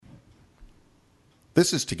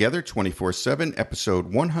This is Together 24/7,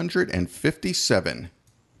 episode 157.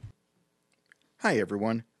 Hi,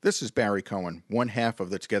 everyone. This is Barry Cohen, one half of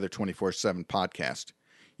the Together 24/7 podcast.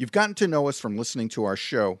 You've gotten to know us from listening to our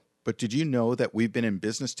show, but did you know that we've been in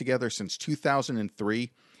business together since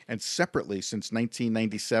 2003 and separately since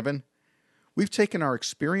 1997? We've taken our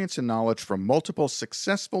experience and knowledge from multiple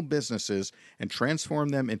successful businesses and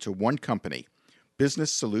transformed them into one company,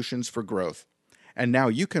 Business Solutions for Growth. And now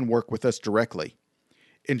you can work with us directly.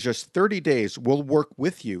 In just 30 days, we'll work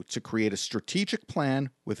with you to create a strategic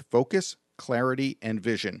plan with focus, clarity, and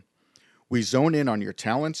vision. We zone in on your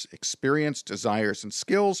talents, experience, desires, and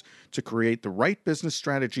skills to create the right business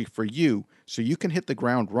strategy for you so you can hit the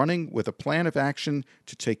ground running with a plan of action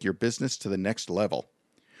to take your business to the next level.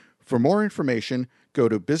 For more information, go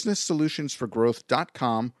to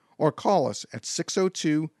businesssolutionsforgrowth.com or call us at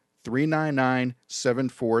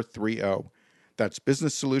 602-399-7430. That's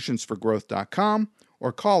businesssolutionsforgrowth.com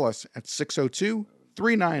or call us at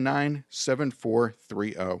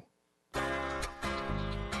 602-399-7430.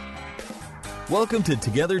 Welcome to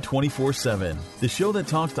Together 24/7, the show that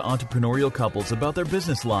talks to entrepreneurial couples about their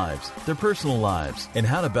business lives, their personal lives, and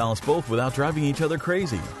how to balance both without driving each other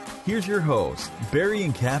crazy. Here's your hosts, Barry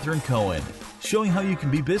and Catherine Cohen, showing how you can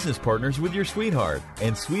be business partners with your sweetheart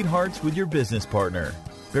and sweethearts with your business partner.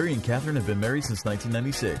 Barry and Catherine have been married since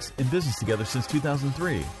 1996, in business together since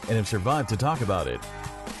 2003, and have survived to talk about it.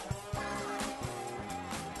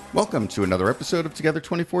 Welcome to another episode of Together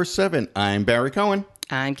 24/7. I'm Barry Cohen.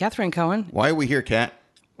 I'm Catherine Cohen. Why are we here, Kat?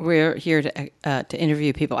 We're here to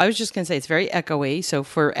interview people. I was just going to say it's very echoey. So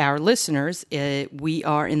for our listeners, we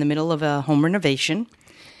are in the middle of a home renovation.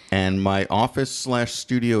 And my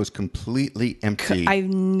office/studio is completely empty. I've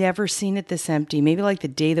never seen it this empty. Maybe like the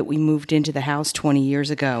day that we moved into the house 20 years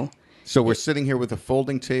ago. So we're sitting here with a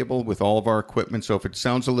folding table with all of our equipment. So if it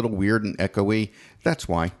sounds a little weird and echoey, that's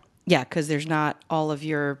why. Yeah, because there's not all of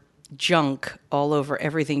your junk all over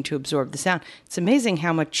everything to absorb the sound. It's amazing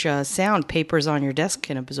how much sound papers on your desk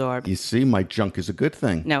can absorb. You see, my junk is a good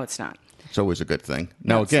thing. No, it's not. It's always a good thing.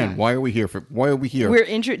 Now, No, again, why are we here?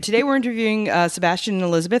 Today we're interviewing Sebastian and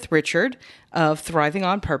Elizabeth Richard of Thriving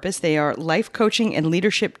on Purpose. They are life coaching and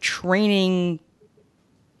leadership training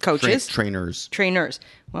coaches. Trainers.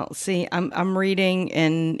 Well, see, I'm reading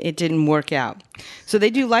and it didn't work out. So they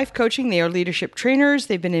do life coaching. They are leadership trainers.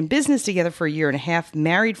 They've been in business together for a year and a half,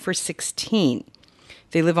 married for 16.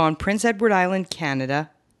 They live on Prince Edward Island, Canada.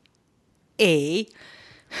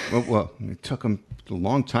 Well, it took them a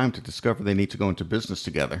long time to discover they need to go into business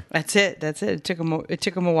together. That's it. It took them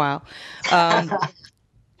a while.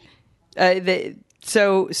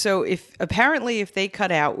 So if they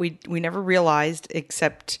cut out, we never realized,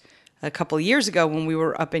 except a couple of years ago when we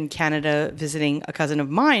were up in Canada visiting a cousin of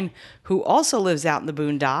mine who also lives out in the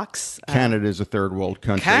boondocks. Canada is a third world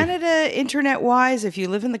country. Canada, internet-wise, if you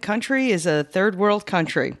live in the country, is a third world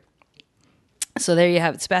country. So there you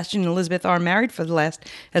have it. Sebastian and Elizabeth are married for the last,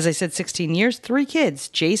 as I said, 16 years. 3 kids,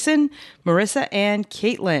 Jason, Marissa, and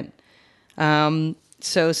Caitlin.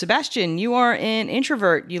 So Sebastian, you are an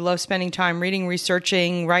introvert. You love spending time reading,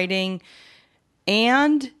 researching, writing,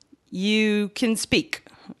 and you can speak.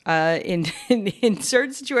 In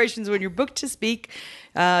certain situations when you're booked to speak,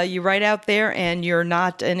 you write out there and you're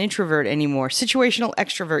not an introvert anymore. Situational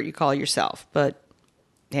extrovert, you call yourself. But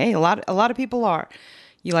hey, a lot of people are.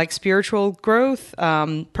 You like spiritual growth,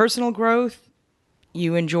 personal growth.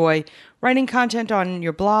 You enjoy writing content on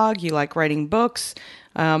your blog. You like writing books,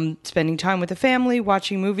 spending time with the family,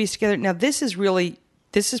 watching movies together. Now, this is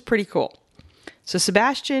pretty cool. So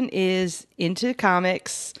Sebastian is into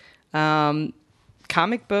comics,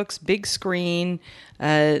 comic books, big screen,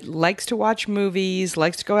 likes to watch movies,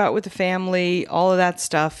 likes to go out with the family, all of that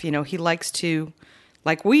stuff. You know, he likes to,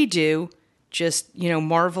 like we do, just,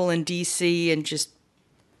 Marvel and DC and just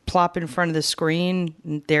plop in front of the screen,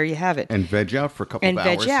 and there you have it. And veg out for a couple of hours.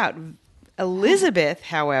 And veg out. Elizabeth,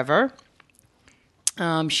 however,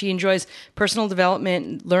 she enjoys personal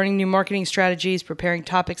development, learning new marketing strategies, preparing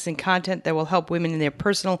topics and content that will help women in their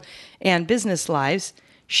personal and business lives.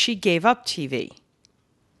 She gave up TV.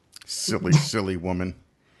 Silly woman.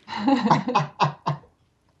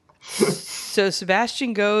 So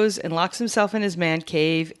Sebastian goes and locks himself in his man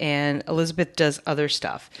cave, and Elizabeth does other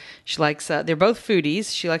stuff. She likes, they're both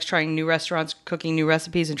foodies. She likes trying new restaurants, cooking new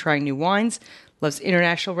recipes, and trying new wines. Loves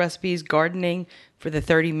international recipes, gardening. For the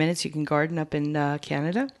 30 minutes you can garden up in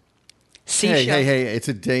Canada. Hey, it's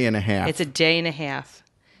a day and a half. It's a day and a half.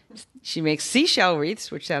 She makes seashell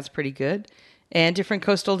wreaths, which sounds pretty good, and different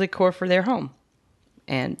coastal decor for their home.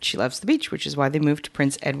 and she loves the beach, which is why they moved to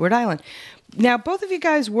Prince Edward Island. Now, both of you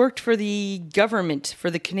guys worked for the government,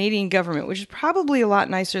 for the Canadian government, which is probably a lot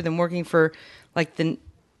nicer than working for like the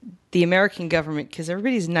American government, because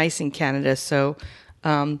everybody's nice in Canada. So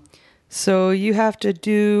you have to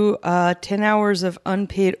do 10 hours of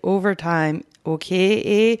unpaid overtime.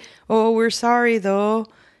 Okay. Oh, we're sorry though.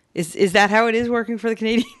 Is that how it is working for the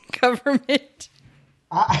Canadian government?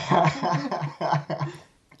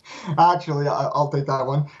 Actually, I'll take that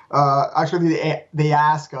one. Actually, they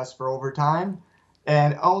ask us for overtime,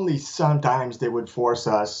 and only sometimes they would force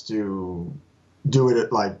us to do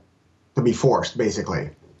it, like to be forced, basically.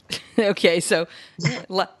 Okay, so a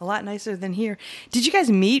lot nicer than here. Did you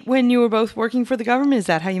guys meet when you were both working for the government? Is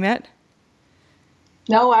that how you met?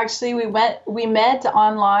 No, actually, we met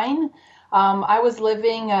online. I was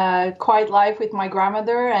living a quiet life with my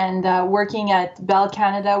grandmother and working at Bell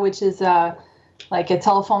Canada, which is like a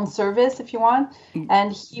telephone service, if you want.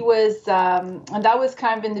 And he was, and that was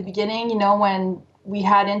kind of in the beginning, when we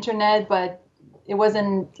had internet, but it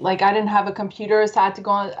wasn't like I didn't have a computer, so I had to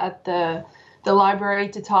go at the library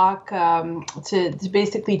to talk, to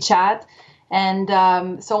basically chat. And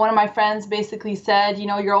so one of my friends basically said,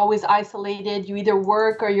 you're always isolated. You either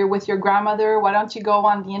work or you're with your grandmother. Why don't you go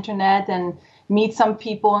on the internet and meet some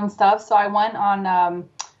people and stuff? So I went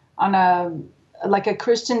on a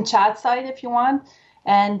Christian chat site, if you want.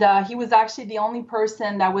 And he was actually the only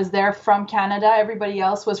person that was there from Canada. Everybody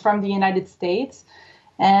else was from the United States.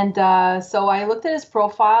 And so I looked at his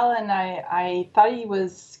profile and I thought he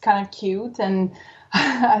was kind of cute. And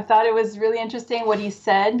I thought it was really interesting what he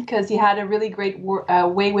said because he had a really great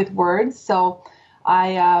way with words. So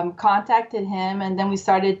I contacted him and then we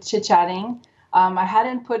started chit-chatting. I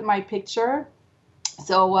hadn't put my picture.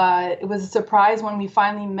 So it was a surprise when we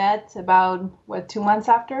finally met about, 2 months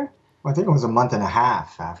after? I think it was a month and a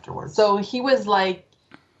half afterwards. So he was like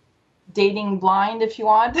dating blind, if you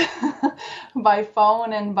want, by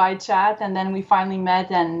phone and by chat. And then we finally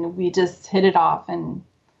met and we just hit it off. And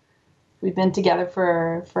we've been together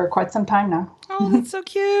for quite some time now. Oh, that's so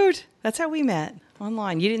cute. That's how we met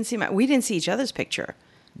online. You didn't see we didn't see each other's picture.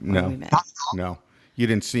 No, when we met. No. You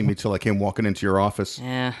didn't see me till I came walking into your office.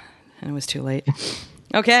 Yeah, and it was too late.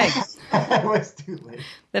 Okay. It was too late.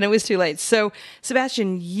 Then it was too late. So,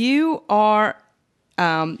 Sebastian, you are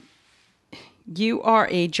a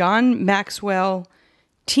John Maxwell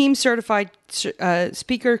team certified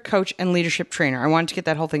speaker, coach, and leadership trainer. I wanted to get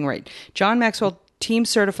that whole thing right. John Maxwell team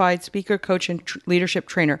certified speaker, coach, and leadership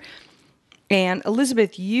trainer. And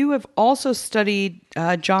Elizabeth, you have also studied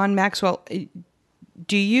John Maxwell.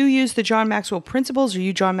 Do you use the John Maxwell principles? Are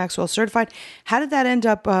you John Maxwell certified? How did that end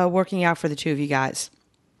up working out for the two of you guys?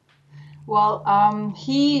 Well,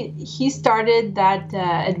 he started that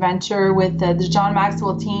adventure with the John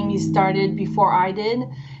Maxwell team. He started before I did.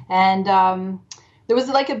 And there was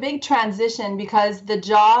like a big transition because the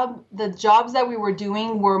jobs that we were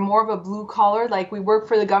doing were more of a blue collar, like we worked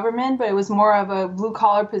for the government, but it was more of a blue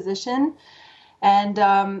collar position. And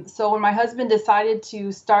so when my husband decided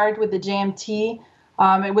to start with the JMT,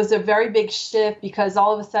 it was a very big shift because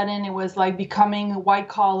all of a sudden it was like becoming white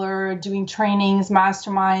collar, doing trainings,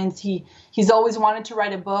 masterminds. He's always wanted to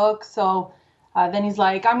write a book. So then he's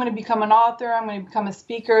like, I'm going to become an author. I'm going to become a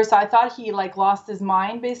speaker. So I thought he like lost his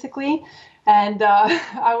mind basically. And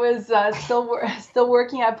I was still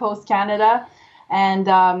working at Post Canada. And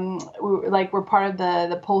we're part of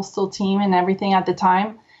the postal team and everything at the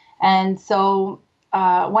time. And so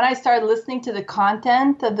when I started listening to the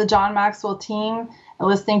content of the John Maxwell team and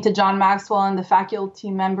listening to John Maxwell and the faculty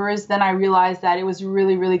members, then I realized that it was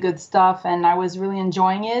really, really good stuff and I was really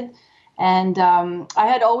enjoying it. And I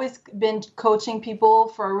had always been coaching people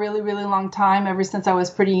for a really, really long time, ever since I was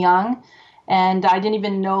pretty young. And I didn't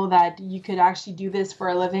even know that you could actually do this for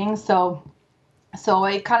a living. So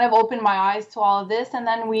it kind of opened my eyes to all of this. And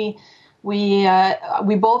then we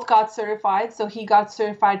both got certified. So he got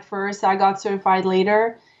certified first, I got certified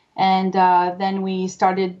later, and then we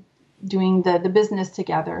started doing the business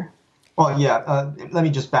together. Well, yeah. Let me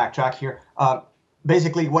just backtrack here.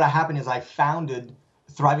 Basically, what happened is I founded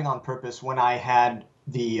Thriving on Purpose when I had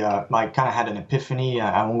I kind of had an epiphany.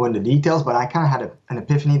 I won't go into details, but I kind of had an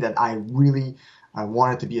epiphany that I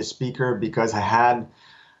wanted to be a speaker because I had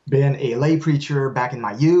been a lay preacher back in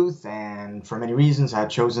my youth, and for many reasons I had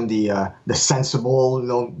chosen the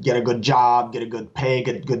sensible, get a good job, get a good pay,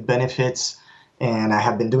 get good benefits, and I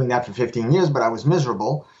have been doing that for 15 years, but I was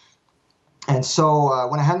miserable. And so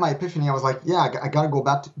when I had my epiphany, I was like, yeah, I got to go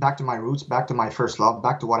back to my roots, back to my first love,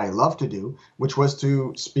 back to what I love to do, which was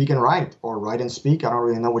to speak and write, or write and speak. I don't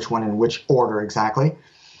really know which one in which order exactly.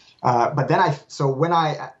 But then when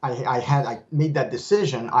I made that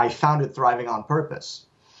decision, I founded Thriving on Purpose.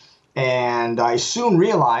 And I soon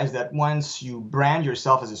realized that once you brand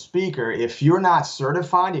yourself as a speaker, if you're not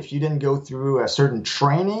certified, if you didn't go through a certain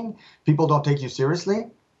training, people don't take you seriously.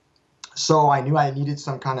 So I knew I needed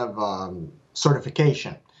some kind of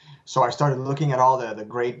certification. So I started looking at all the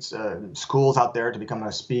great schools out there to become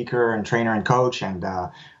a speaker and trainer and coach. And I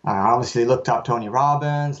obviously looked up Tony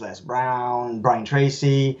Robbins, Les Brown, Brian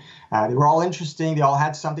Tracy. They were all interesting. They all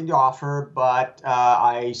had something to offer. But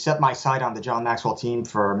I set my sight on the John Maxwell team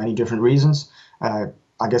for many different reasons. I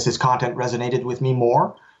guess his content resonated with me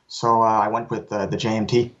more. So I went with the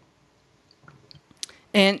JMT.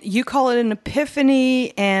 And you call it an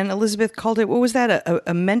epiphany, and Elizabeth called it, what was that,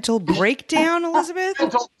 a mental breakdown, Elizabeth?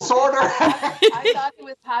 Mental disorder. I thought he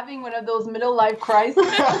was having one of those middle life crises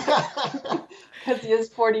because he is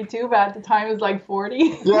 42, but at the time he was like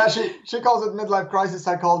 40. Yeah, she calls it midlife crisis.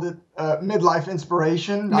 I called it midlife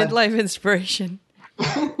inspiration. Midlife inspiration.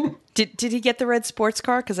 Did he get the red sports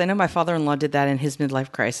car? Because I know my father-in-law did that in his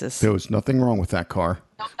midlife crisis. There was nothing wrong with that car.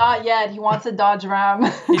 No, not yet. He wants a Dodge Ram.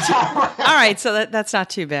 All right, so that's not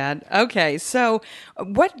too bad. Okay, so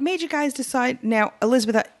what made you guys decide? Now,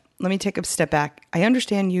 Elizabeth, let me take a step back. I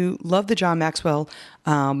understand you love the John Maxwell,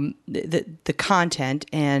 the content,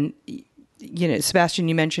 and Sebastian,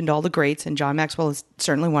 you mentioned all the greats, and John Maxwell is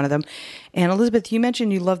certainly one of them. And Elizabeth, you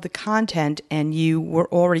mentioned you love the content, and you were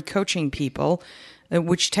already coaching people,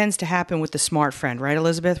 which tends to happen with the smart friend, right,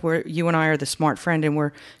 Elizabeth? Where you and I are the smart friend, and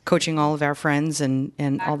we're coaching all of our friends and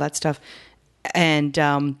all that stuff. And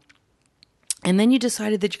then you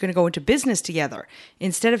decided that you're going to go into business together.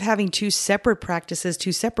 Instead of having two separate practices,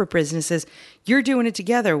 two separate businesses, you're doing it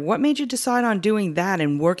together. What made you decide on doing that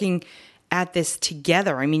and working at this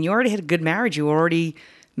together? I mean, you already had a good marriage. You were already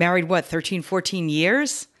married, 13, 14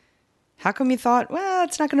 years? How come you thought, well,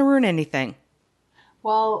 it's not going to ruin anything?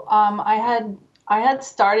 Well, I had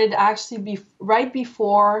started actually right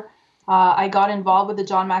before I got involved with the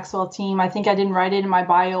John Maxwell team. I think I didn't write it in my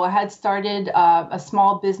bio. I had started a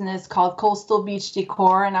small business called Coastal Beach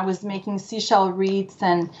Decor, and I was making seashell wreaths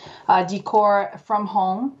and decor from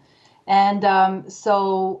home. And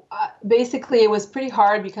so basically it was pretty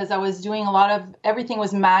hard because I was doing everything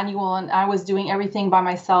was manual, and I was doing everything by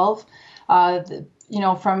myself,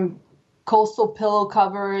 from coastal pillow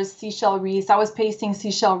covers, seashell wreaths. I was pasting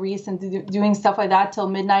seashell wreaths and doing stuff like that till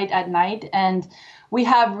midnight at night. And we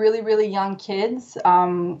have really, really young kids.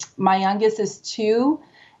 My youngest is 2,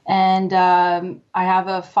 and I have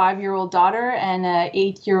a 5-year-old daughter and an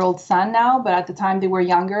 8-year-old son now, but at the time they were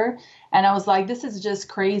younger. And I was like, this is just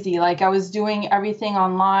crazy. Like, I was doing everything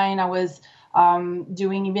online. I was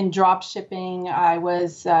doing even drop shipping. I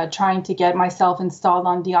was trying to get myself installed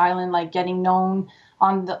on the island, like getting known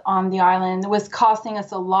on the island. It was costing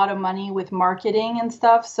us a lot of money with marketing and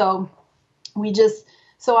stuff. So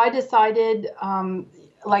I decided,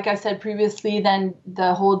 like I said previously, then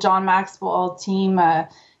the whole John Maxwell team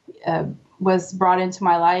was brought into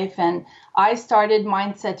my life, and I started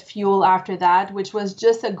Mindset Fuel after that, which was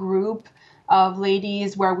just a group of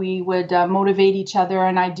ladies where we would motivate each other,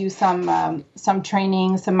 and I do some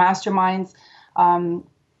training, some masterminds.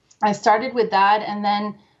 I started with that, and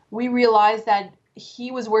then we realized that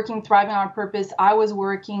he was working Thriving on Purpose. I was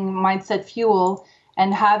working Mindset Fuel,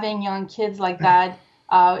 and having young kids like that,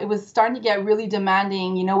 it was starting to get really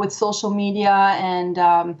demanding, with social media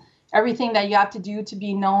and everything that you have to do to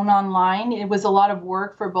be known online. It was a lot of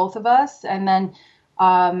work for both of us. And then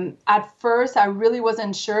at first, I really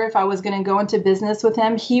wasn't sure if I was going to go into business with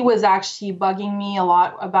him. He was actually bugging me a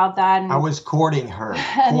lot about that. And I was courting her.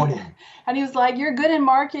 And he was like, you're good in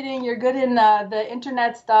marketing, you're good in the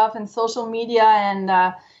internet stuff and social media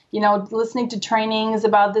and, listening to trainings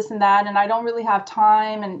about this and that. And I don't really have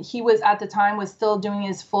time. And he was, at the time, was still doing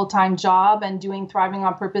his full-time job and doing Thriving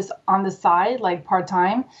on Purpose on the side, like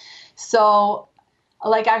part-time. So,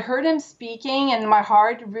 I heard him speaking and my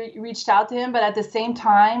heart reached out to him. But at the same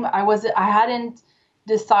time, I hadn't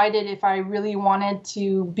decided if I really wanted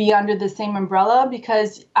to be under the same umbrella,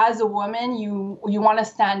 because as a woman, you want to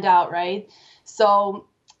stand out, right? So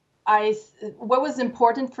what was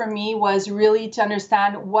important for me was really to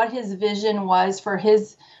understand what his vision was for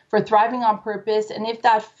Thriving on Purpose, and if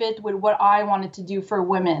that fit with what I wanted to do for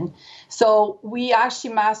women. So we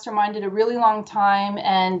actually masterminded a really long time,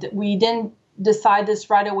 and we didn't decide this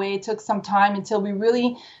right away. It took some time until we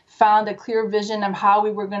really found a clear vision of how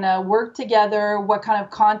we were going to work together, what kind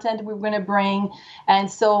of content we were going to bring.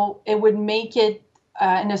 And so it would make it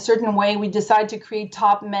in a certain way. We decided to create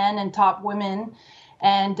top men and top women.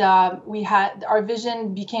 And our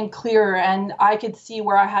vision became clearer, and I could see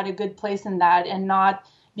where I had a good place in that, and not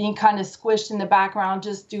being kind of squished in the background,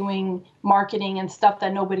 just doing marketing and stuff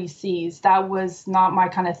that nobody sees. That was not my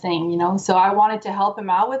kind of thing, you know? So I wanted to help him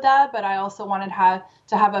out with that, but I also wanted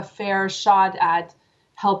to have a fair shot at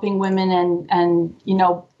helping women and, you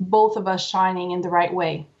know, both of us shining in the right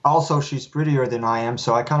way. Also, she's prettier than I am,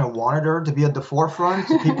 so I kind of wanted her to be at the forefront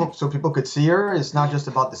so people could see her. It's not just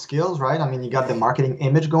about the skills, right? I mean, you got the marketing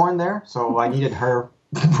image going there, so I needed her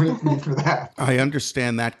with me for that. I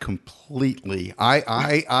understand that completely.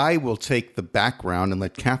 I will take the background and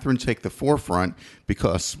let Catherine take the forefront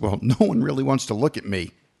because, well, no one really wants to look at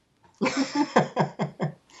me.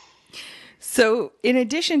 So, in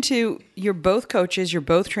addition to you're both coaches, you're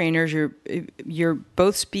both trainers, you're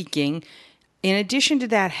both speaking. In addition to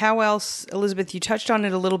that, how else, Elizabeth? You touched on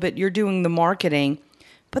it a little bit. You're doing the marketing,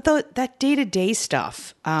 but that day-to-day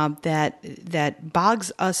stuff that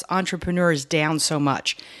bogs us entrepreneurs down so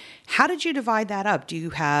much. How did you divide that up? Do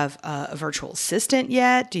you have a virtual assistant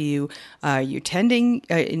yet? You intending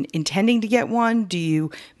to get one? Do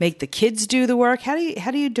you make the kids do the work? How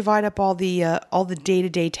do you divide up all the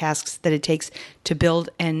day-to-day tasks that it takes to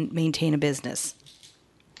build and maintain a business?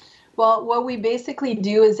 Well, what we basically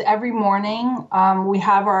do is every morning we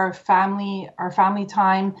have our family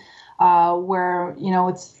time. Where, you know,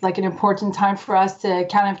 it's like an important time for us to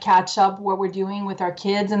kind of catch up what we're doing with our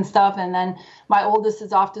kids and stuff. And then my oldest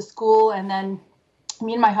is off to school, and then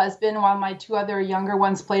me and my husband, while my two other younger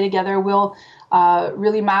ones play together, we'll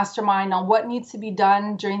really mastermind on what needs to be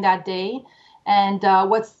done during that day. And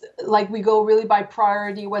we go really by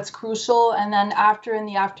priority, what's crucial. And then after in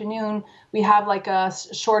the afternoon, we have like a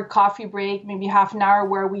short coffee break, maybe half an hour,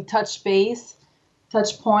 where we touch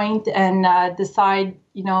point and decide,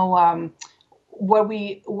 you know, where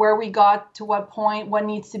we got to what point, what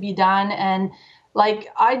needs to be done. And like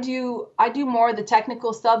I do more of the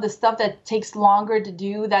technical stuff, the stuff that takes longer to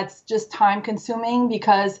do, that's just time consuming,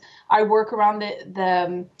 because I work around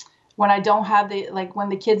the when I don't have when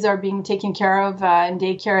the kids are being taken care of in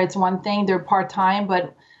daycare, it's one thing, they're part-time,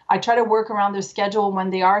 but I try to work around their schedule when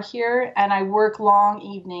they are here, and I work long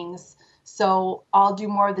evenings. So I'll do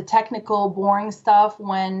more of the technical, boring stuff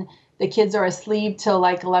when the kids are asleep till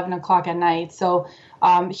like 11 o'clock at night. So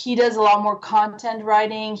he does a lot more content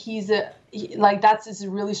writing. That's his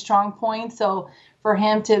really strong point. So for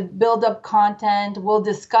him to build up content, we'll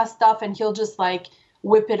discuss stuff, and he'll just like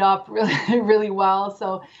whip it up really, really well.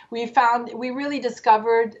 So we really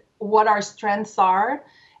discovered what our strengths are.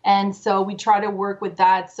 And so we try to work with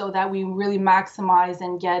that so that we really maximize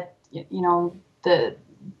and get, you know, the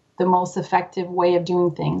most effective way of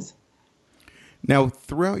doing things. Now,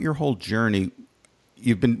 throughout your whole journey,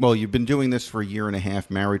 you've been doing this for a year and a half,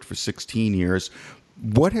 married for 16 years.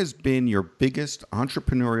 What has been your biggest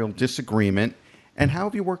entrepreneurial disagreement, and how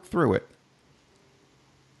have you worked through it?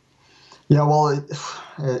 Yeah, well,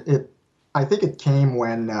 I think it came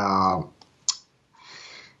when I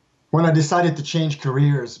decided to change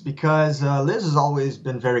careers, because Liz has always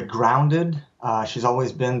been very grounded. She's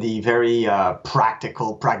always been the very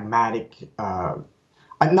practical, pragmatic.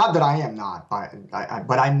 Not that I am not,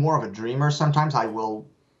 but I'm more of a dreamer. Sometimes I will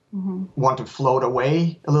want to float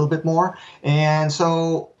away a little bit more. And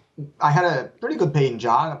so I had a pretty good paying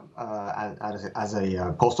job as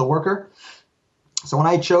a postal worker. So when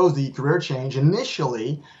I chose the career change,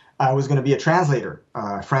 initially I was going to be a translator,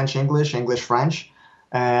 French-English, English-French.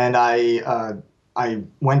 And I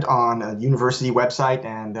went on a university website,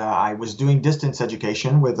 and I was doing distance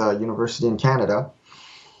education with a university in Canada.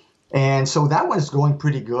 And so that was going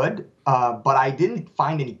pretty good, but I didn't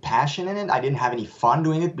find any passion in it. I didn't have any fun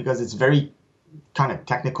doing it because it's very kind of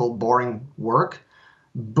technical, boring work.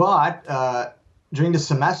 But during the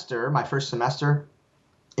semester, my first semester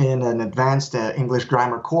in an advanced English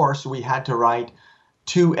grammar course, we had to write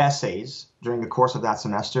 2 essays during the course of that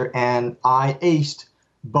semester, and I aced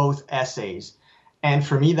both essays. And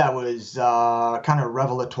for me, that was kind of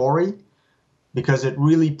revelatory, because it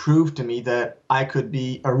really proved to me that I could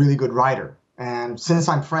be a really good writer. And since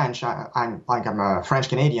I'm French, I'm a French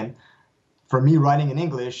Canadian. For me, writing in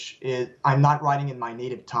English, I'm not writing in my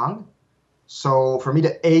native tongue. So for me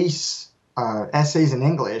to ace essays in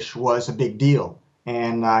English was a big deal.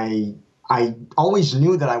 And I always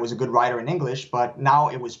knew that I was a good writer in English, but now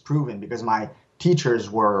it was proven, because my teachers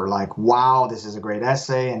were like, wow, this is a great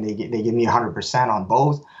essay, and they give me 100% on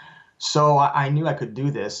both. So I knew I could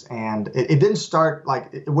do this, and it didn't start, like,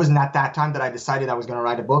 it wasn't at that time that I decided I was going to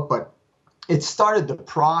write a book, but it started the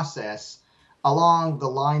process along the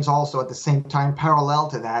lines. Also at the same time, parallel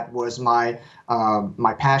to that, was my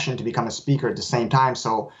passion to become a speaker at the same time.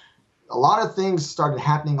 So a lot of things started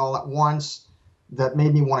happening all at once that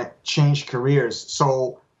made me want to change careers.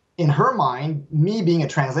 So in her mind, me being a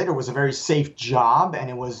translator was a very safe job, and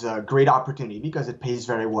it was a great opportunity because it pays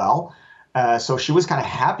very well. So she was kind of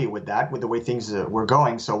happy with that, with the way things were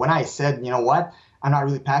going. So when I said, you know what, I'm not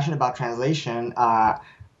really passionate about translation,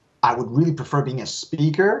 I would really prefer being a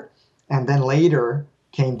speaker. And then later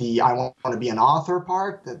came the I want to be an author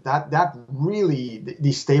part. That really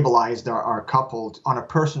destabilized our couple on a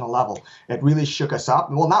personal level. It really shook us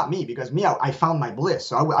up. Well, not me, because me, I found my bliss.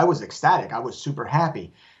 So I was ecstatic. I was super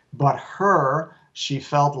happy. But her, she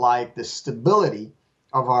felt like the stability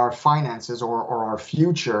of our finances or our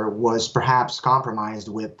future was perhaps compromised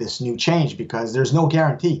with this new change, because there's no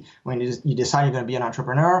guarantee. When you decide you're going to be an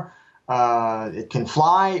entrepreneur, it can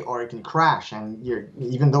fly or it can crash. And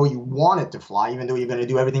even though you want it to fly, even though you're going to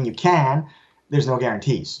do everything you can, there's no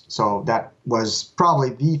guarantees. So that was probably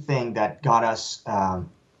the thing that got us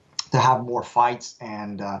to have more fights.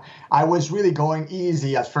 And I was really going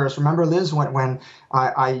easy at first. Remember, Liz, when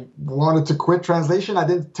I wanted to quit translation, I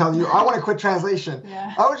didn't tell you I want to quit translation.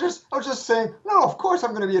 Yeah. I was just saying, no, of course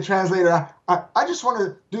I'm going to be a translator. I just want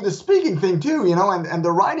to do the speaking thing too, and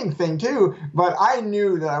the writing thing too. But I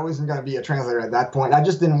knew that I wasn't going to be a translator at that point. I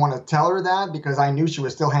just didn't want to tell her that, because I knew she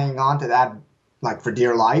was still hanging on to that like for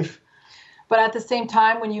dear life. But at the same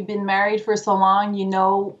time, when you've been married for so long, you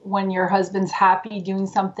know when your husband's happy doing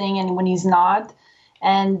something and when he's not.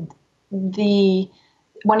 And when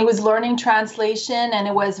he was learning translation and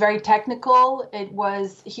it was very technical,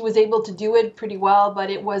 he was able to do it pretty well, but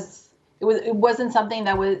it wasn't something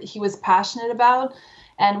that he was passionate about.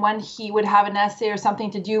 And when he would have an essay or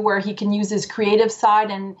something to do where he can use his creative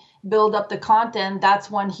side and build up the content,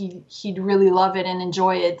 that's when he'd really love it and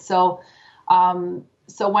enjoy it. So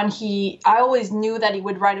I always knew that he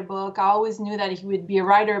would write a book. I always knew that he would be a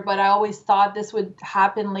writer, but I always thought this would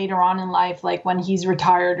happen later on in life, like when he's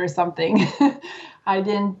retired or something. I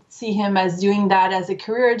didn't see him as doing that as a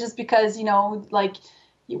career, just because, like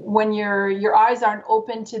when your eyes aren't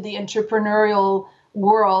open to the entrepreneurial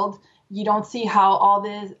world, you don't see how all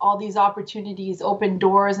these opportunities open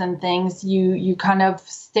doors and things. You kind of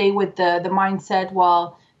stay with the mindset,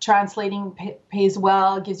 well, translating pays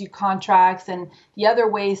well, gives you contracts, and the other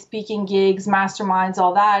way, speaking gigs, masterminds,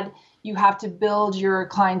 all that, you have to build your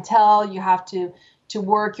clientele, you have to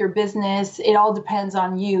work your business. It all depends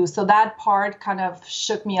on you. So that part kind of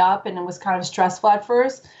shook me up, and it was kind of stressful at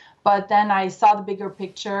first. But then I saw the bigger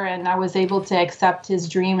picture, and I was able to accept his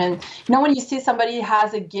dream. And when you see somebody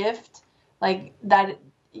has a gift like that,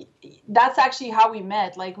 that's actually how we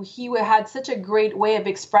met. Like, he had such a great way of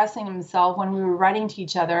expressing himself when we were writing to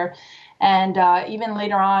each other. And even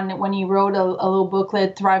later on, when he wrote a little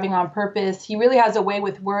booklet, Thriving on Purpose, he really has a way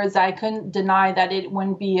with words. I couldn't deny that it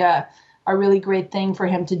wouldn't be a really great thing for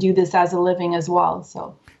him to do this as a living as well.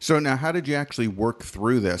 So now, how did you actually work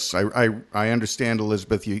through this? I understand,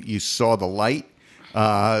 Elizabeth, you saw the light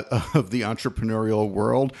of the entrepreneurial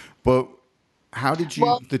world, but how did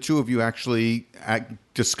the two of you actually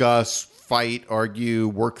discuss, fight, argue,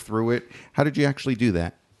 work through it? How did you actually do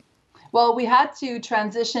that? Well, we had to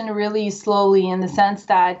transition really slowly, in the sense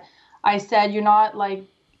that I said, you're not like,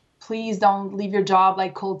 please don't leave your job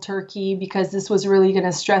like cold turkey, because this was really going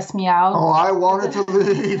to stress me out. Oh, I wanted to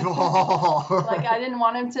leave. Like, I didn't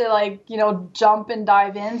want him to jump and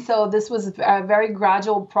dive in. So this was a very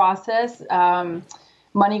gradual process,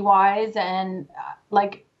 money-wise. And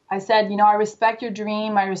like I said, I respect your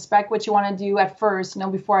dream. I respect what you want to do at first,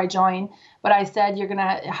 before I join. But I said, you're going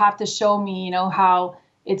to have to show me, how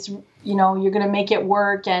it's, you're going to make it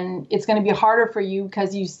work, and it's going to be harder for you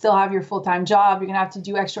because you still have your full-time job. You're going to have to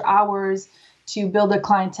do extra hours to build a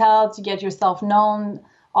clientele, to get yourself known,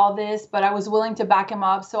 all this. But I was willing to back him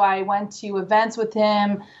up. So I went to events with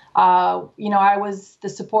him. I was the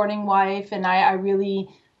supporting wife, and I really,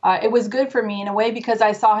 it was good for me in a way, because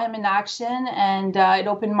I saw him in action, and it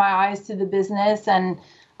opened my eyes to the business. And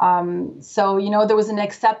so, there was an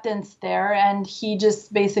acceptance there, and he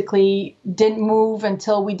just basically didn't move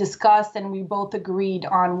until we discussed and we both agreed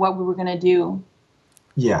on what we were going to do.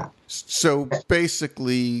 Yeah. So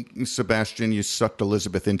basically, Sebastian, you sucked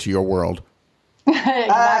Elizabeth into your world.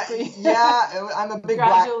 Exactly. I'm a big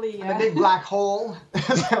I'm a big black hole.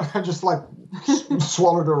 I just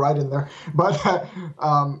swallowed her right in there. But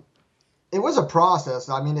it was a process.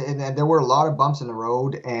 I mean, and there were a lot of bumps in the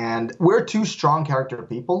road, and we're two strong character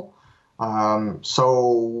people.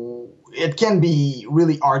 So it can be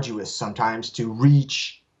really arduous sometimes to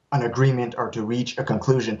reach an agreement or to reach a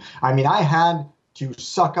conclusion. I mean, I had to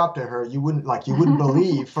suck up to her. You wouldn't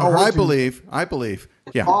believe. I believe.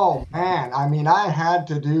 Yeah. Oh man. I mean, I had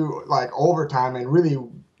to do overtime and really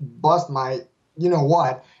bust my,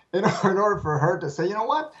 in order for her to say, you know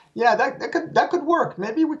what, yeah, that could work.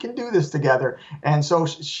 Maybe we can do this together. And so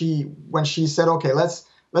when she said, okay,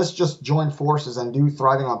 let's just join forces and do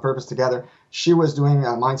Thriving on Purpose together. She was doing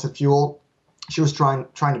Mindset Fuel. She was trying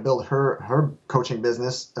to build her coaching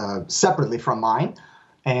business separately from mine.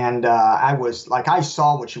 And I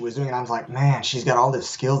saw what she was doing, and I was like, man, she's got all the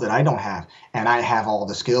skills that I don't have, and I have all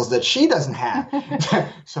the skills that she doesn't have.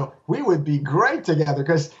 So we would be great together,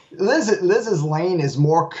 because Liz's lane is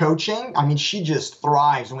more coaching. I mean, she just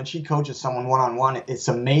thrives. When she coaches someone one-on-one, it's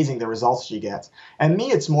amazing the results she gets. And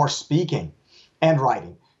me, it's more speaking and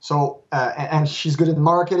writing. So, and she's good in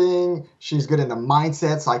marketing. She's good in the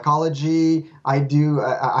mindset, psychology. I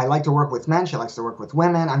like to work with men. She likes to work with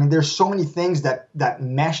women. I mean, there's so many things that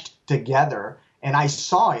meshed together, and I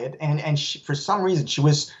saw it. And she, for some reason, she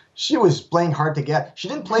was playing hard to get. She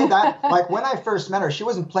didn't play that, like when I first met her, she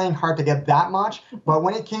wasn't playing hard to get that much. But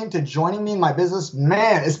when it came to joining me in my business,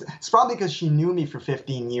 man, it's probably because she knew me for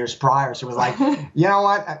 15 years prior. She was like, you know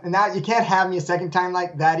what? Now you can't have me a second time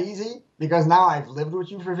like that easy, because now I've lived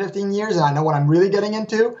with you for 15 years and I know what I'm really getting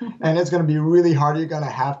into. And it's going to be really hard. You're going to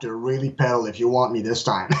have to really pedal if you want me this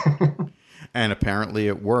time. And apparently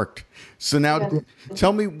it worked. So now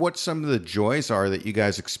tell me what some of the joys are that you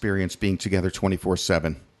guys experience being together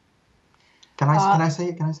 24/7. Can I say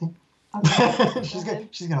it? Okay.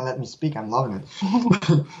 She's gonna let me speak. I'm loving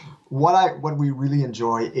it. What we really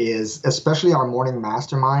enjoy is, especially our morning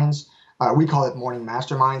masterminds. We call it morning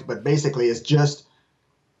masterminds, but basically it's just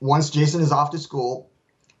once Jason is off to school,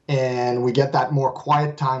 and we get that more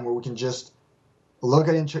quiet time where we can just look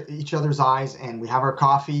at each other's eyes, and we have our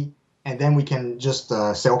coffee, and then we can just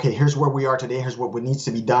say, okay, here's where we are today. Here's what needs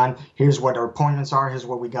to be done. Here's what our appointments are. Here's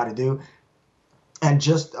what we got to do. And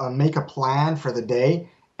just make a plan for the day,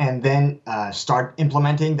 and then start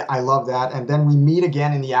implementing. I love that. And then we meet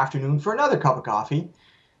again in the afternoon for another cup of coffee,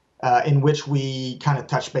 in which we kind of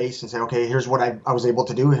touch base and say, okay, here's what I was able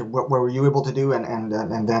to do. What were you able to do? And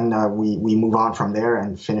then we move on from there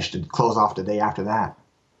and close off the day after that.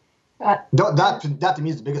 That to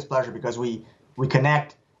me is the biggest pleasure, because we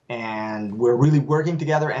connect and we're really working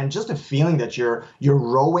together, and just a feeling that you're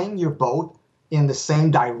rowing your boat in the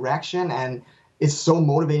same direction. And it's so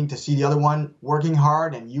motivating to see the other one working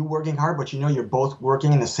hard and you working hard, but you're both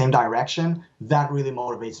working in the same direction. That really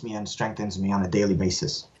motivates me and strengthens me on a daily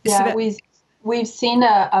basis. Yeah, we've seen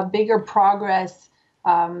a bigger progress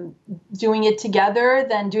doing it together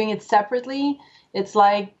than doing it separately. It's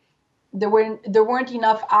like there weren't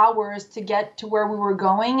enough hours to get to where we were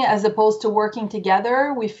going, as opposed to working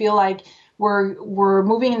together. We feel like we're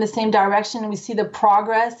moving in the same direction, and we see the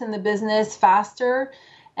progress in the business faster.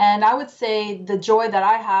 And I would say the joy that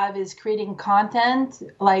I have is creating content.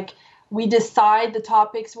 Like, we decide the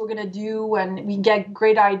topics we're going to do, and we get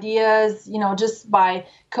great ideas, just by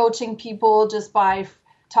coaching people, just by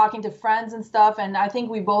talking to friends and stuff. And I think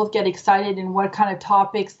we both get excited in what kind of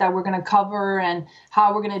topics that we're going to cover and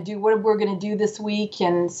how we're going to do, what we're going to do this week.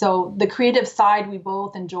 And so the creative side, we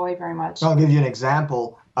both enjoy very much. I'll give you an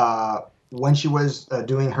example. When she was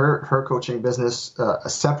doing her coaching business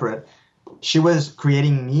separate, she was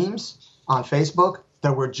creating memes on Facebook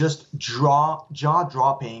that were just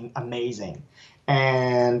jaw-dropping amazing.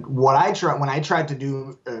 And when I tried to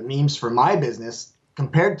do memes for my business,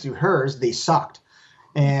 compared to hers, they sucked.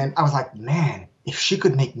 And I was like, man, if she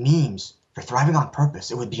could make memes for Thriving on Purpose,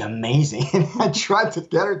 it would be amazing. And I tried to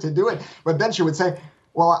get her to do it. But then she would say,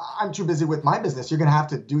 well, I'm too busy with my business. You're going to have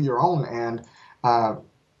to do your own. And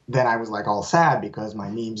then I was like all sad because my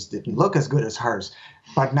memes didn't look as good as hers.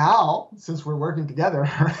 But now, since we're working together,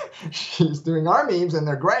 she's doing our memes and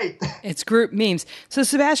they're great. It's group memes. So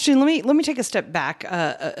Sebastian, let me take a step back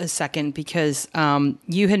a second, because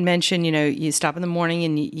you had mentioned, you stop in the morning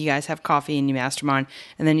and you guys have coffee and you mastermind,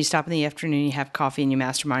 and then you stop in the afternoon and you have coffee and you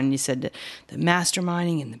mastermind. And you said that the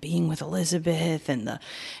masterminding and the being with Elizabeth and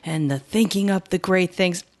the thinking up the great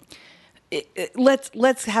things.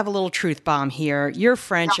 Let's have a little truth bomb here. You're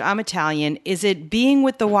French, I'm Italian. Is it being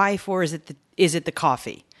with the wife, or is it the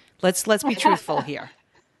coffee? Let's be truthful here.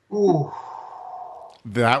 Ooh,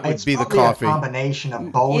 that would be the probably coffee. A combination of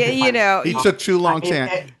both. Yeah, he took too long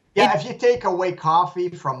to. If you take away coffee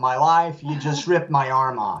from my life, you just rip my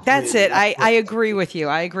arm off. That's it. I agree with you.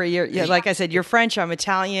 I agree. You're like I said, you're French, I'm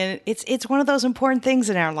Italian. It's one of those important things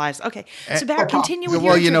in our lives. Okay, so back, continue with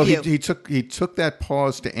your interview. He took that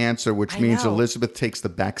pause to answer, which means Elizabeth takes the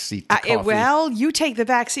back seat to coffee. Well, you take the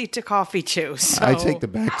back seat to coffee too. So. I take the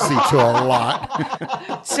back seat to a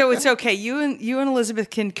lot. So it's okay. You and Elizabeth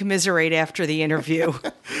can commiserate after the interview.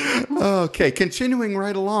 Okay, continuing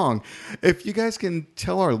right along. If you guys can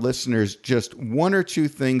tell our listeners just one or two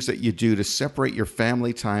things that you do to separate your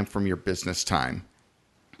family time from your business time.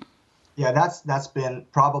 Yeah, that's been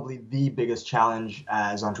probably the biggest challenge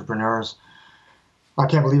as entrepreneurs. I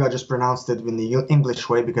can't believe I just pronounced it in the English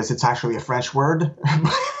way because it's actually a French word.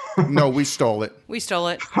 No, we stole it. We stole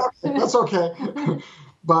it. That's okay.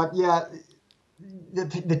 But yeah,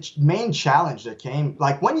 the main challenge that came,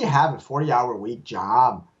 like when you have a 40-hour week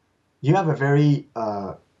job, you have a very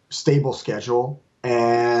stable schedule,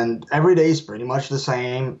 and every day is pretty much the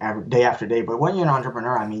same, every day after day. But when you're an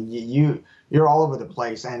entrepreneur, I mean, you're all over the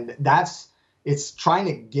place, and it's trying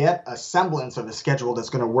to get a semblance of a schedule that's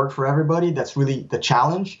going to work for everybody. That's really the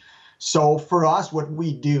challenge. So for us, what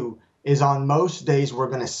we do is on most days, we're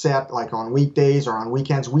going to set, like on weekdays or on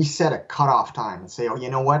weekends, we set a cutoff time and say, oh, you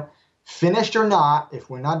know what? Finished or not, if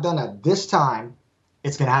we're not done at this time,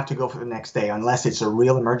 it's going to have to go for the next day, unless it's a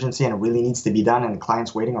real emergency and it really needs to be done and the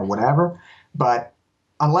client's waiting or whatever. But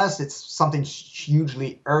unless it's something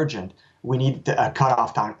hugely urgent, we need a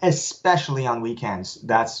cutoff time, especially on weekends.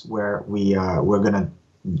 That's where we're going to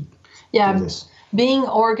do this. Being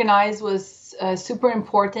organized was super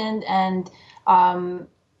important. And,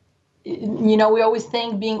 you know, we always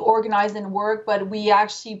think being organized in work, but we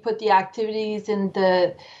actually put the activities in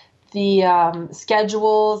the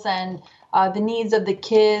schedules and the needs of the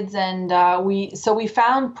kids, and we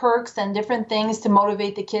found perks and different things to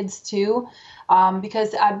motivate the kids too,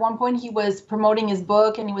 because at one point he was promoting his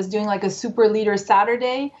book and he was doing like a Super Leader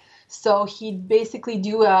Saturday, so he'd basically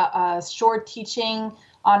do a short teaching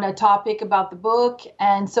on a topic about the book,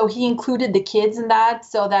 and so he included the kids in that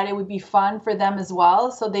so that it would be fun for them as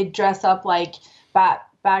well. So they dress up like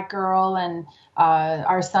Batgirl, and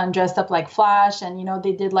our son dressed up like Flash, and, you know,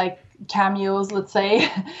 they did like cameos, let's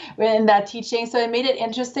say, in that teaching. So it made it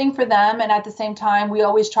interesting for them. And at the same time, we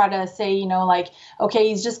always try to say, you know, like, okay,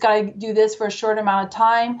 he's just got to do this for a short amount of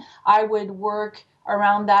time. I would work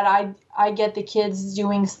around that. I get the kids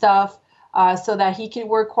doing stuff so that he could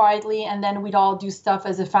work quietly, and then we'd all do stuff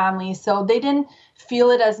as a family. So they didn't feel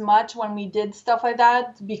it as much when we did stuff like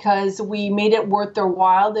that, because we made it worth their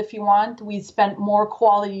while. If you want, we spent more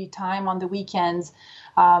quality time on the weekends.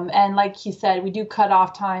 And like he said, we do cut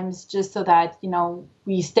off times just so that, you know,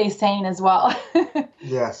 we stay sane as well.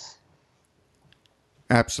 Yes.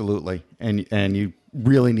 Absolutely. And you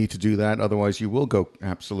really need to do that. Otherwise, you will go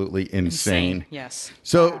absolutely insane. Yes.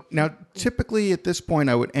 So now, typically at this point,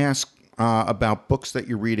 I would ask about books that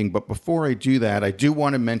you're reading. But before I do that, I do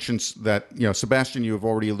want to mention that, you know, Sebastian, you have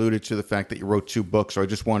already alluded to the fact that you wrote 2 books. So I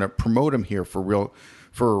just want to promote them here for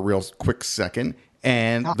a real quick second.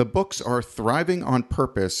 And the books are Thriving on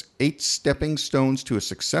Purpose, 8 Stepping Stones to a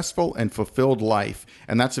Successful and Fulfilled Life.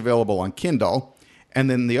 And that's available on Kindle. And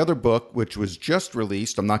then the other book, which was just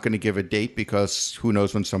released, I'm not going to give a date because who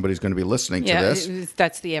knows when somebody's going to be listening to this.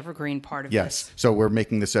 That's the evergreen part of yes. this. So we're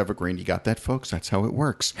making this evergreen. You got that, folks? That's how it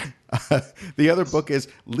works. The other book is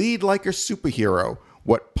Lead Like a Superhero,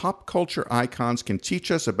 What Pop Culture Icons Can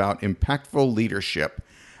Teach Us About Impactful Leadership.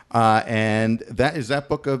 And that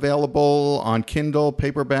book available on Kindle,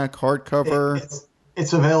 paperback, hardcover?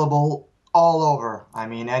 It's available all over. I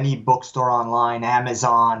mean, any bookstore online,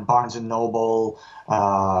 Amazon, Barnes & Noble,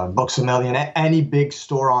 Books A Million, any big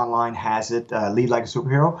store online has it, Lead Like a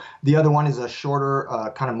Superhero. The other one is a shorter,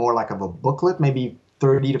 kind of more like of a booklet, maybe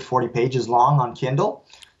 30 to 40 pages long on Kindle.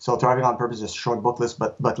 So Thriving on Purpose is short booklets,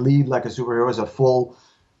 but Lead Like a Superhero is a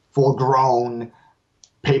full-grown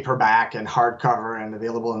paperback and hardcover and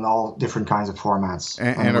available in all different kinds of formats.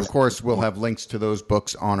 And of course, we'll have links to those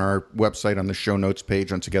books on our website on the show notes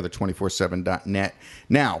page on together247.net.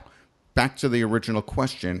 Now, back to the original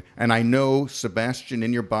question. And I know, Sebastian,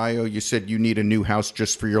 in your bio, you said you need a new house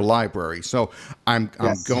just for your library. So I'm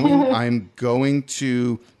going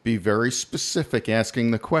to be very specific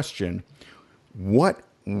asking the question, what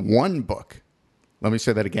one book, let me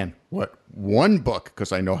say that again, what one book,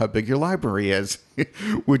 because I know how big your library is,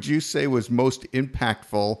 would you say was most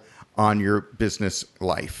impactful on your business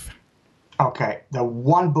life? Okay, the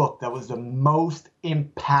one book that was the most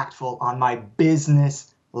impactful on my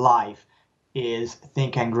business life is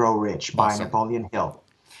Think and Grow Rich by Napoleon Hill.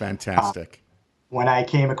 Fantastic. When I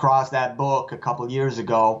came across that book a couple years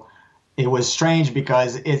ago, it was strange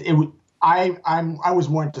because I was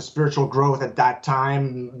more into spiritual growth at that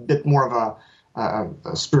time, a bit more of a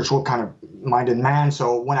spiritual kind of minded man.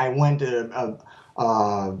 So when I went to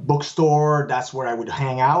a bookstore, that's where I would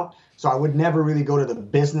hang out. So I would never really go to the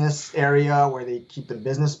business area where they keep the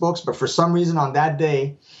business books. But for some reason on that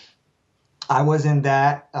day, I was in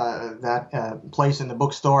that place in the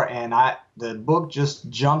bookstore, and the book just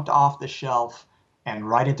jumped off the shelf and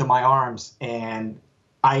right into my arms. And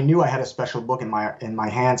I knew I had a special book in my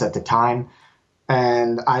hands at the time,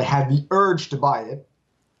 and I had the urge to buy it,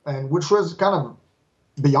 and which was kind of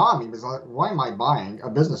beyond me. It was like, why am I buying a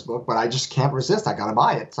business book? But I just can't resist. I got to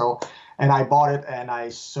buy it. So, and I bought it, and I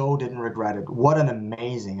so didn't regret it. What an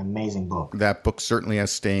amazing, amazing book. That book certainly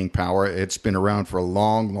has staying power. It's been around for a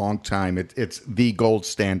long, long time. It's the gold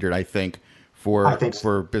standard, I think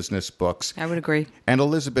for business books. I would agree. And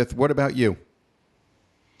Elizabeth, what about you?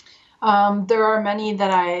 There are many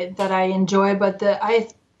that I enjoy, but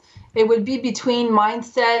it would be between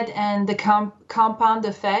Mindset and the Compound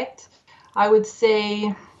Effect. I would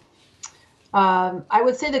say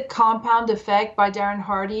the Compound Effect by Darren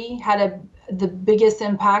Hardy had the biggest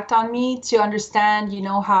impact on me, to understand,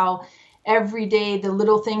 how every day the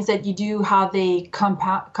little things that you do, how they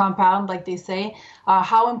compound, like they say,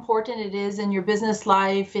 how important it is in your business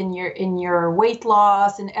life, in your weight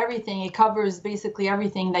loss, and everything. It covers basically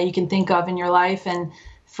everything that you can think of in your life. And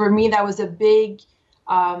for me, that was a big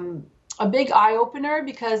eye opener,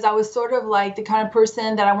 because I was sort of like the kind of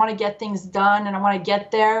person that I want to get things done and I want to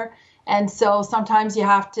get there. And so sometimes you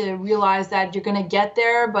have to realize that you're going to get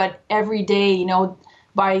there, but every day,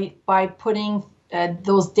 by putting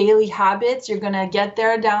those daily habits, you're going to get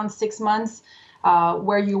there down 6 months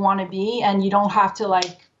where you want to be, and you don't have to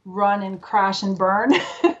like run and crash and burn.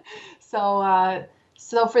 So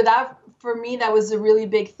for me, that was a really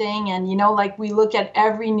big thing. And, like we look at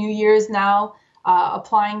every New Year's now,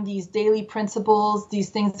 applying these daily principles, these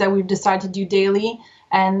things that we've decided to do daily.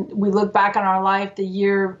 And we look back on our life the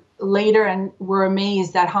year later, and we're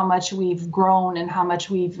amazed at how much we've grown and how much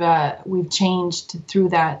we've changed through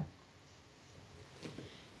that.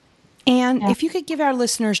 And if you could give our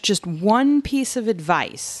listeners just one piece of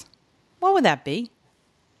advice, what would that be?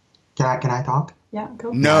 Can I talk? Yeah, go.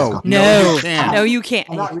 No, you can't.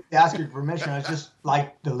 I'm not really asking for permission. I just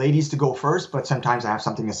like the ladies to go first, but sometimes I have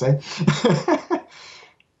something to say.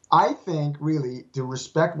 I think really to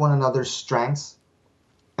respect one another's strengths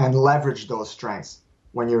and leverage those strengths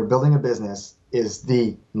when you're building a business is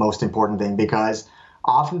the most important thing, because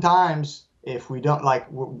oftentimes if we don't, like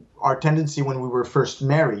our tendency when we were first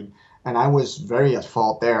married, and I was very at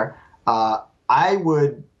fault there, I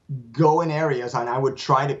would go in areas and I would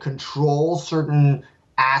try to control certain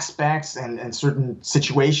aspects and certain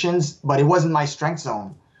situations, but it wasn't my strength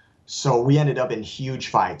zone. So we ended up in huge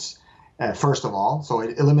fights, first of all. So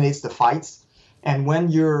it eliminates the fights. And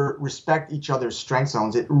when you respect each other's strength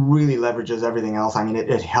zones, it really leverages everything else. I mean,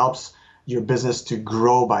 it helps your business to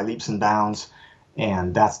grow by leaps and bounds.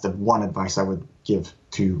 And that's the one advice I would give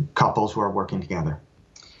to couples who are working together.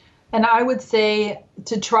 And I would say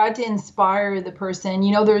to try to inspire the person.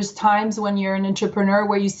 There's times when you're an entrepreneur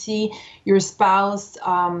where you see your spouse,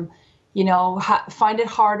 find it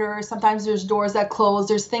harder. Sometimes there's doors that close.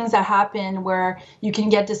 There's things that happen where you can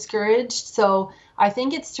get discouraged. So I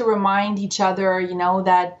think it's to remind each other,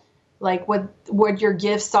 that like what your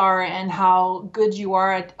gifts are and how good you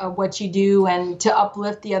are at what you do, and to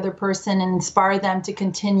uplift the other person and inspire them to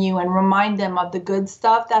continue and remind them of the good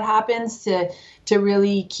stuff that happens to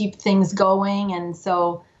really keep things going. And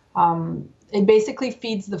so it basically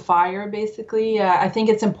feeds the fire, basically. I think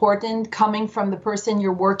it's important coming from the person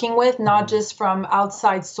you're working with, not just from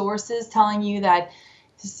outside sources telling you that,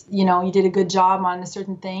 you did a good job on a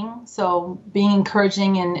certain thing. So being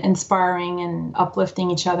encouraging and inspiring and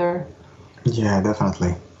uplifting each other. Yeah,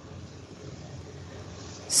 definitely.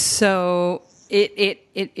 So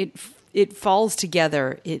it falls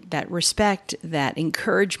together. That respect, that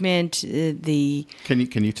encouragement, the. Can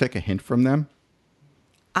you take a hint from them?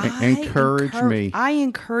 Encourage me. I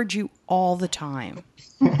encourage you all the time.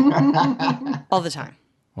 All the time.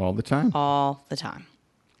 All the time. All the time.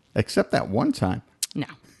 Except that one time. No,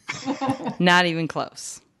 not even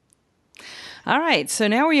close. All right, so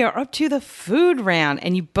now we are up to the food round,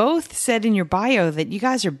 and you both said in your bio that you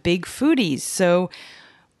guys are big foodies. So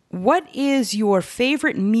what is your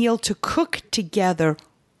favorite meal to cook together,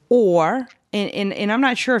 or and I'm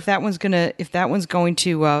not sure if that one's going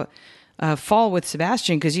to fall with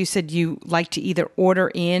Sebastian, because you said you like to either order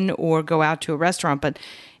in or go out to a restaurant, but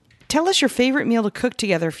tell us your favorite meal to cook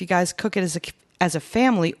together if you guys cook it as a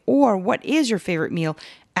family, or what is your favorite meal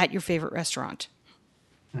at your favorite restaurant?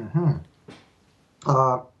 Mm-hmm.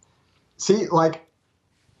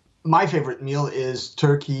 My favorite meal is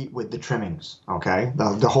turkey with the trimmings. Okay,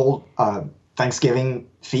 the whole Thanksgiving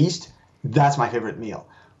feast. That's my favorite meal.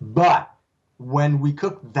 But when we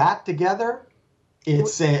cook that together,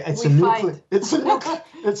 it's a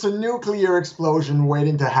nuclear explosion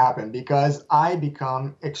waiting to happen, because I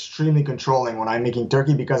become extremely controlling when I'm making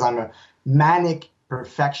turkey, because I'm a manic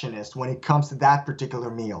perfectionist when it comes to that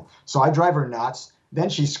particular meal. So I drive her nuts. Then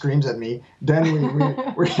she screams at me. Then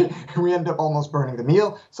we end up almost burning the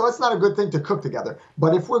meal. So it's not a good thing to cook together.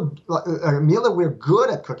 But if we're a meal that we're good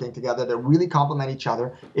at cooking together, that really complement each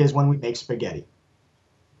other, is when we make spaghetti.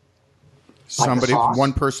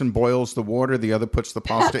 One person boils the water, the other puts the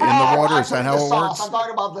pasta in the water. Is that how it works? I'm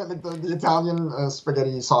talking about the Italian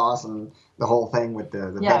spaghetti sauce and the whole thing with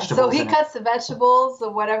the vegetables. So he cuts the vegetables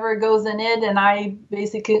or whatever goes in it, and I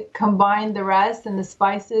basically combine the rest and the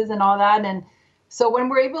spices and all that. And so when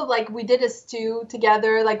we're able, like we did a stew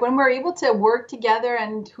together, like when we're able to work together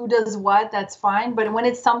and who does what, that's fine. But when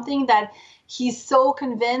it's something that he's so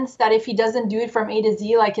convinced that if he doesn't do it from A to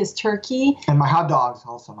Z, like his turkey. And my hot dogs,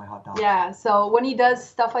 also my hot dogs. Yeah, so when he does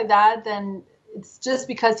stuff like that, then it's just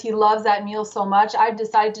because he loves that meal so much. I've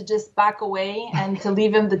decided to just back away and to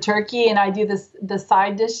leave him the turkey, and I do the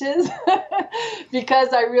side dishes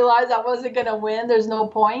because I realized I wasn't going to win. There's no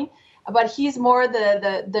point. But he's more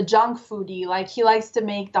the junk foodie. Like he likes to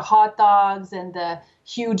make the hot dogs and the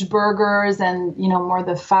huge burgers and, more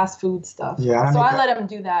the fast food stuff. Yeah, so I let him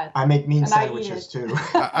do that. I make mean sandwiches too.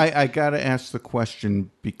 I got to ask the question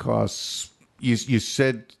because you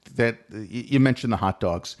said that you mentioned the hot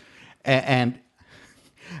dogs. And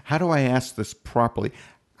how do I ask this properly?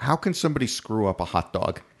 How can somebody screw up a hot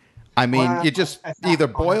dog? I mean, you just either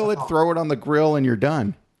boil it, throw it on the grill, and you're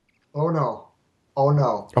done. Oh, no.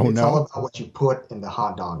 It's all about what you put in the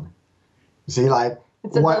hot dog. See, like...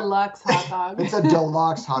 It's a deluxe hot dog. It's a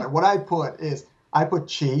deluxe hot dog. What I put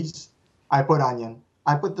cheese, I put onion,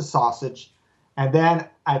 I put the sausage, and then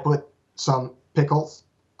I put some pickles,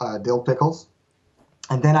 dill pickles,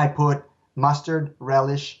 and then I put mustard,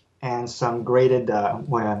 relish, and some grated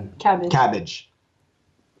cabbage.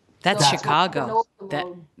 That's Chicago.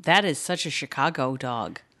 That is such a Chicago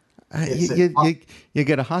dog. You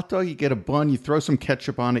get a hot dog, you get a bun, you throw some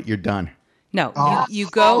ketchup on it, you're done. No, you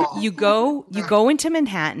go into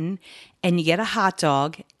Manhattan and you get a hot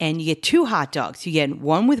dog and you get two hot dogs. You get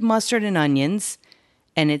one with mustard and onions,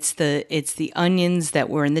 and it's the onions that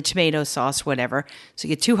were in the tomato sauce, whatever. So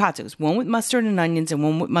you get two hot dogs, one with mustard and onions and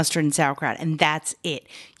one with mustard and sauerkraut, and that's it.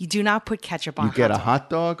 You do not put ketchup on. You get a hot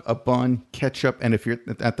dog, a bun, ketchup, and if you're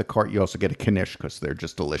at the cart, you also get a Knish because they're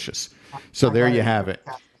just delicious. So there you have it.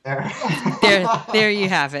 There you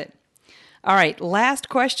have it. All right, last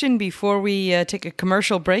question before we take a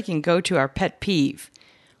commercial break and go to our pet peeve.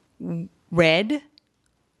 Red,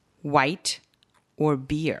 white, or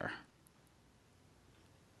beer?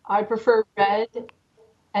 I prefer red,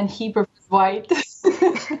 and he prefers white.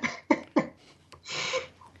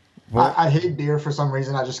 I hate beer for some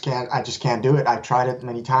reason. I just can't do it. I've tried it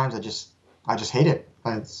many times. I just hate it.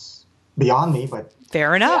 It's beyond me, but...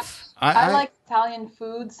 Fair enough. Yeah. I like Italian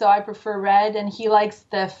food, so I prefer red, and he likes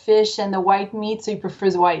the fish and the white meat, so he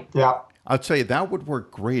prefers white. Yeah. I'll tell you, that would work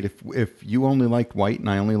great if you only liked white and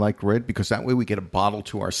I only liked red, because that way we get a bottle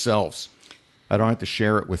to ourselves. I don't have to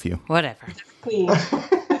share it with you. Whatever. Because,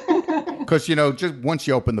 just once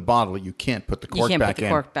you open the bottle, you can't put the cork back in. You can't put the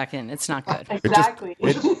cork back in. It's not good. Exactly.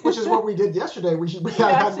 Which is what we did yesterday. We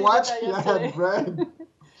had white, we had red.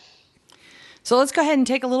 So let's go ahead and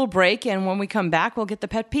take a little break, and when we come back, we'll get the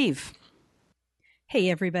pet peeve.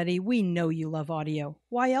 Hey, everybody, we know you love audio.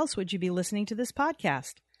 Why else would you be listening to this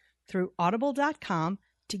podcast? Through Audible.com,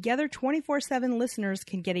 Together 24/7 listeners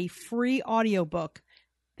can get a free audiobook.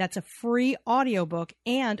 That's a free audiobook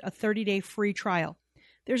and a 30-day free trial.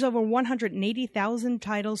 There's over 180,000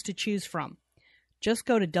 titles to choose from. Just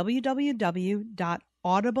go to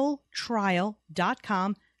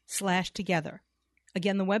www.audibletrial.com/together.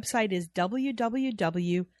 Again, the website is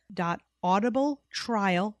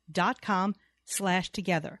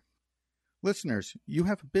www.audibletrial.com/together. Listeners, you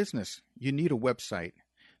have a business. You need a website.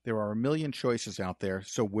 There are a million choices out there,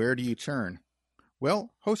 so where do you turn?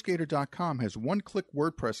 Well, HostGator.com has one-click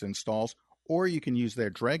WordPress installs, or you can use their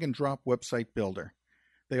drag-and-drop website builder.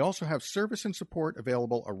 They also have service and support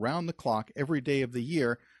available around the clock every day of the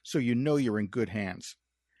year, so you know you're in good hands.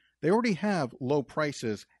 They already have low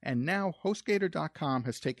prices, and now HostGator.com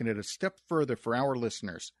has taken it a step further for our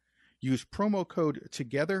listeners. Use promo code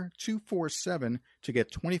TOGETHER247 to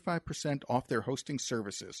get 25% off their hosting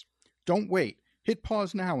services. Don't wait. Hit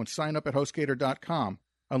pause now and sign up at HostGator.com.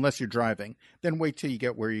 Unless you're driving, then wait till you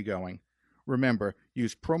get where you're going. Remember,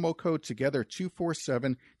 use promo code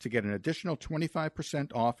TOGETHER247 to get an additional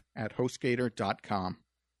 25% off at HostGator.com.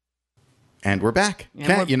 And we're back.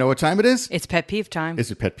 Kat, you know what time it is? It's pet peeve time. Is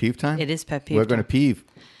it pet peeve time? It is pet peeve We're going to peeve.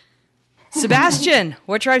 Sebastian,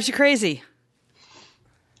 what drives you crazy?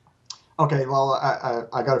 Okay, well,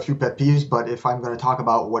 I got a few pet peeves, but if I'm going to talk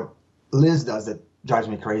about what Liz does that drives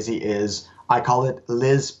me crazy is I call it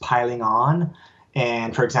Liz piling on.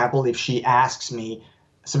 And for example, if she asks me,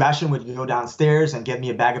 Sebastian, would you go downstairs and get me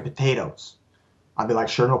a bag of potatoes? I'll be like,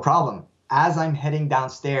 sure, no problem. As I'm heading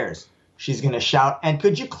downstairs, she's going to shout, and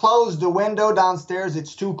could you close the window downstairs?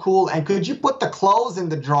 It's too cool. And could you put the clothes in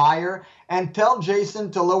the dryer and tell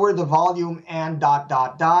Jason to lower the volume and ...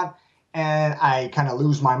 And I kind of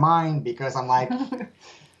lose my mind because I'm like,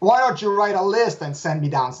 why don't you write a list and send me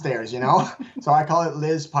downstairs, So I call it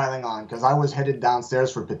Liz piling on because I was headed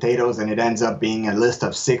downstairs for potatoes and it ends up being a list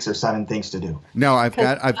of 6 or 7 things to do. No, I've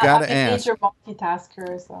got to ask. Major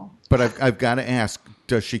multitasker, so. But I've got to ask,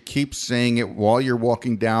 does she keep saying it while you're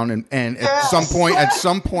walking down and Yes. at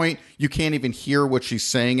some point you can't even hear what she's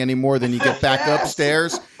saying anymore, then you get back Yes.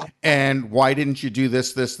 upstairs and why didn't you do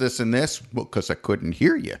this, and this? Well, because I couldn't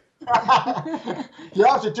hear you. You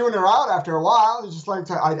have to tune her out after a while. It's just like,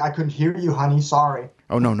 I couldn't hear you, honey. Sorry.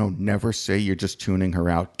 Oh no, never say you're just tuning her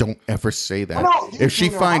out. Don't ever say that. No, you if she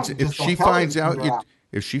tune her finds out, if just she don't tell her finds you out tune her you out.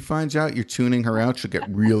 if she finds out you're tuning her out, she'll get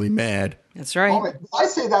really mad. That's right. Oh, I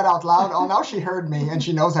say that out loud. Oh, now she heard me and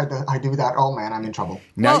she knows I do that. Oh man, I'm in trouble.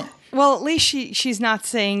 Now, Well, at least she's not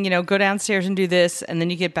saying, go downstairs and do this, and then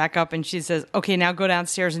you get back up, and she says, okay, now go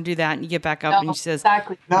downstairs and do that, and you get back up, and she says,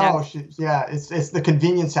 exactly. No, it's the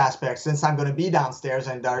convenience aspect. Since I'm going to be downstairs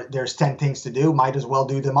and there's 10 things to do, might as well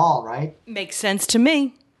do them all, right? makes sense to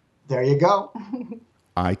me. There you go.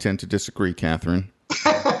 I tend to disagree, Catherine.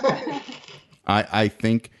 I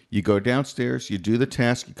think you go downstairs, you do the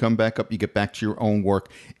task, you come back up, you get back to your own work.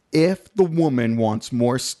 If the woman wants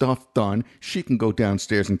more stuff done, she can go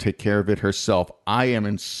downstairs and take care of it herself. I am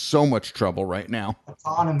in so much trouble right now.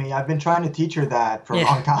 Autonomy. I've been trying to teach her that for a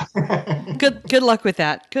long time. Good luck with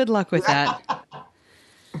that. Good luck with that.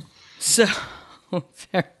 So,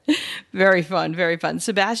 very, very fun, very fun.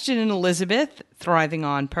 Sebastian and Elizabeth, thriving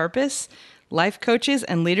on purpose, life coaches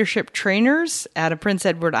and leadership trainers out of Prince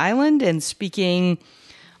Edward Island and speaking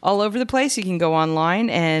all over the place. You can go online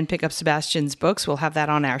and pick up Sebastian's books. We'll have that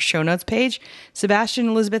on our show notes page. Sebastian,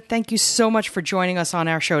 Elizabeth, thank you so much for joining us on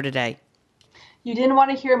our show today. You didn't want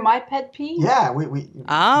to hear my pet peeve? Yeah,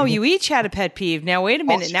 You each had a pet peeve. Now, wait a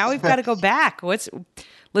minute. Now we've got to go back.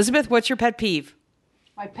 Elizabeth, what's your pet peeve?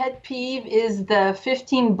 My pet peeve is the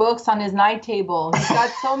 15 books on his night table. He's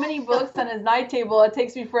got so many books on his night table, it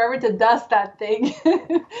takes me forever to dust that thing.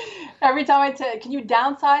 Every time I say, can you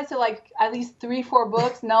downsize to like at least 3-4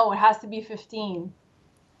 books? No, it has to be 15.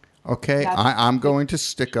 Okay, I'm going to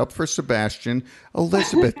stick up for Sebastian.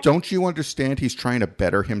 Elizabeth, don't you understand he's trying to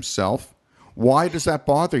better himself? Why does that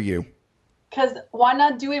bother you? Because why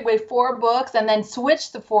not do it with 4 books and then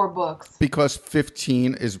switch to 4 books? Because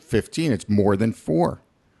 15 is 15. It's more than 4.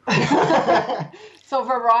 So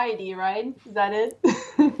variety, right? Is that it?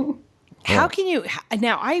 How can you...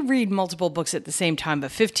 Now, I read multiple books at the same time,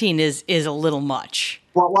 but 15 is a little much.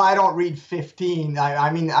 Well, I don't read 15.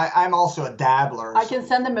 I'm also a dabbler. I can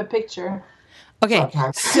send them a picture. Okay,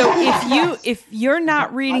 Sometimes. so if you're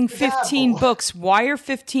not reading 15 books, why are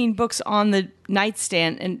 15 books on the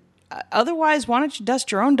nightstand? And otherwise, why don't you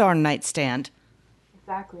dust your own darn nightstand?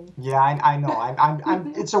 Exactly. Yeah, I know.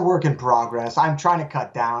 I'm. It's a work in progress. I'm trying to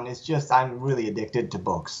cut down. It's just I'm really addicted to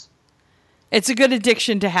books. It's a good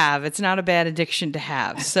addiction to have. It's not a bad addiction to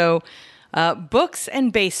have. So, books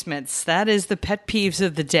and basements, that is the pet peeves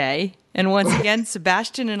of the day. And once again,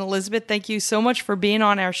 Sebastian and Elizabeth, thank you so much for being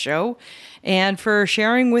on our show and for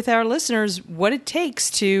sharing with our listeners what it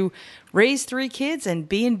takes to raise 3 kids and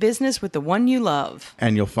be in business with the one you love.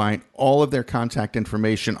 And you'll find all of their contact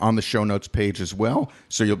information on the show notes page as well.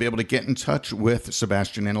 So you'll be able to get in touch with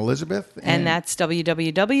Sebastian and Elizabeth. And that's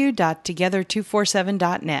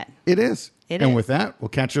www.together247.net. It is. It and is. with that, we'll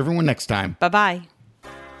catch everyone next time. Bye-bye.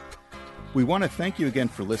 We want to thank you again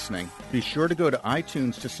for listening. Be sure to go to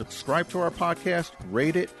iTunes to subscribe to our podcast,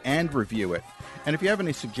 rate it, and review it. And if you have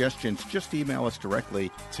any suggestions, just email us directly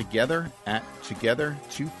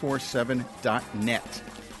together@together247.net.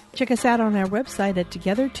 Check us out on our website at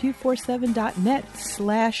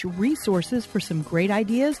together247.net/resources for some great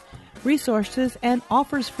ideas, resources, and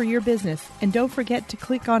offers for your business. And don't forget to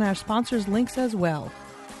click on our sponsors' links as well.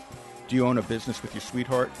 Do you own a business with your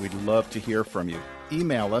sweetheart? We'd love to hear from you.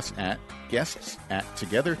 Email us at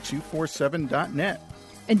guests@together247.net.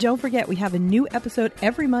 And don't forget, we have a new episode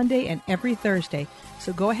every Monday and every Thursday.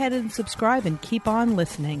 So go ahead and subscribe and keep on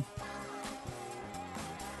listening.